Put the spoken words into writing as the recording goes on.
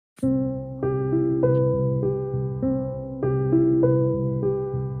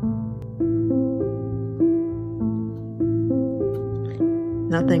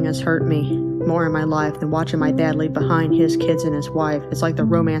Nothing has hurt me more in my life than watching my dad leave behind his kids and his wife. It's like the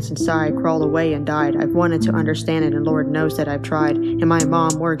romance inside crawled away and died. I've wanted to understand it, and Lord knows that I've tried. And my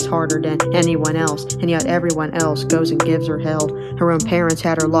mom works harder than anyone else, and yet everyone else goes and gives her hell. Her own parents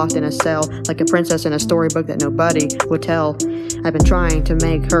had her locked in a cell, like a princess in a storybook that nobody would tell. I've been trying to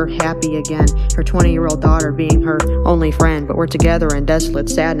make her happy again, her 20-year-old daughter being her only friend. But we're together in desolate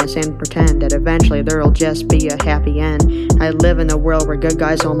sadness and pretend that eventually there'll just be a happy end. I live in a world where good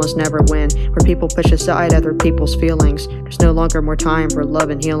guys almost never win, where people push aside other people's feelings. There's no longer more time for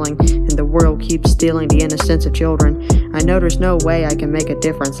love and healing, and the world keeps stealing the innocence of children. I know there's no way I can make a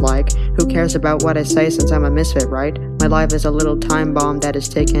difference, like, who cares about what I say since I'm a misfit, right? My life is a little time bomb that is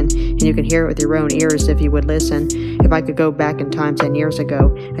ticking, and you can hear it with your own ears if you would listen. If I could go back in time 10 years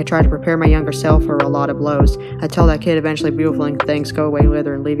ago, I'd try to prepare my younger self for a lot of blows. I'd tell that kid eventually beautiful things go away with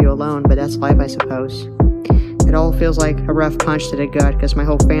her and leave you alone, but that's life, I suppose. It all feels like a rough punch to the gut, cause my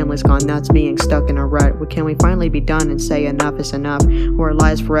whole family's gone nuts being stuck in a rut. Can we finally be done and say enough is enough, or our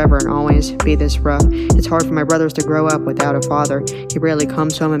lives forever and always be this rough? It's hard for my brothers to grow up without a father. He rarely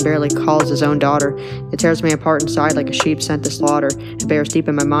comes home and barely calls his own daughter. It tears me apart inside like a sheep sent to slaughter. It bears deep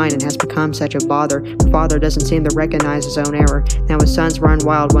in my mind and has become such a bother. My father doesn't seem to recognize his own error. Now his sons run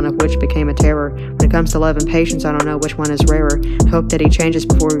wild, one of which became a terror. When it comes to love and patience, I don't know which one is rarer. I hope that he changes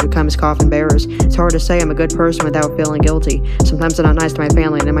before we become his coffin bearers. It's hard to say I'm a good person without feeling guilty. Sometimes I'm not nice to my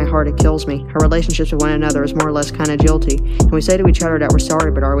family, and in my heart it kills me. Our relationships with one another is more or less kinda jilty, and we say to each other that we're sorry,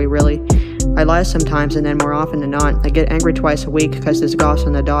 but are we really? I lie sometimes, and then more often than not, I get angry twice a week because there's goss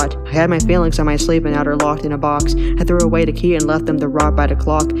on the dot. I had my feelings on my sleep and now they're locked in a box. I threw away the key and left them to rot by the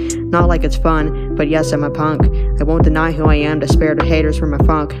clock. Not like it's fun, but yes, I'm a punk. I won't deny who I am to spare the haters from a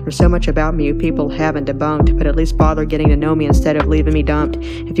funk. There's so much about me you people haven't debunked, but at least bother getting to know me instead of leaving me dumped.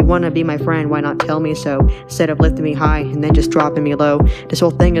 If you want to be my friend, why not tell me so, instead of lifting me high and then just dropping me low? This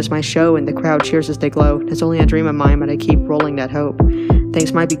whole thing is my show and the crowd cheers as they glow. It's only a dream of mine, but I keep rolling that hope.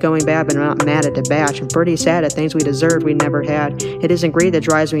 Things might be going bad, but I'm not mad at the batch. I'm pretty sad at things we deserved we never had. It isn't greed that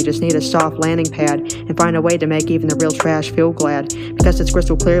drives me, just need a soft landing pad and find a way to make even the real trash feel glad. Because it's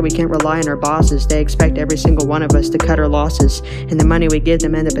crystal clear we can't rely on our bosses. They expect every single one of us to cut our losses, and the money we give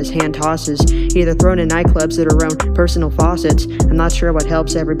them end up as hand tosses, either thrown in nightclubs that are own personal faucets. I'm not sure what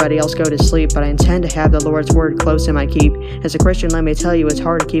helps everybody else go to sleep, but I intend to have the Lord's word close in my keep. As a Christian, let me tell you, it's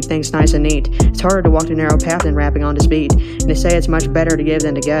hard to keep things nice and neat. It's harder to walk the narrow path than rapping on this beat, and they say it's much better to give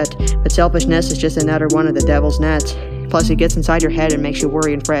than to get, but selfishness is just another one of the devil's nets. Plus, he gets inside your head and makes you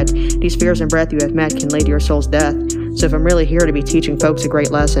worry and fret. These fears and breath you have met can lead to your soul's death. So if I'm really here to be teaching folks a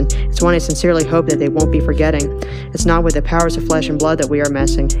great lesson, it's one I sincerely hope that they won't be forgetting. It's not with the powers of flesh and blood that we are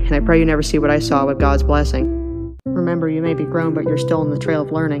messing, and I pray you never see what I saw with God's blessing. Remember, you may be grown, but you're still on the trail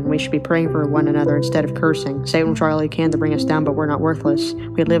of learning. We should be praying for one another instead of cursing. Satan will try all he can to bring us down, but we're not worthless.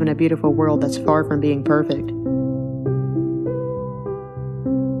 We live in a beautiful world that's far from being perfect.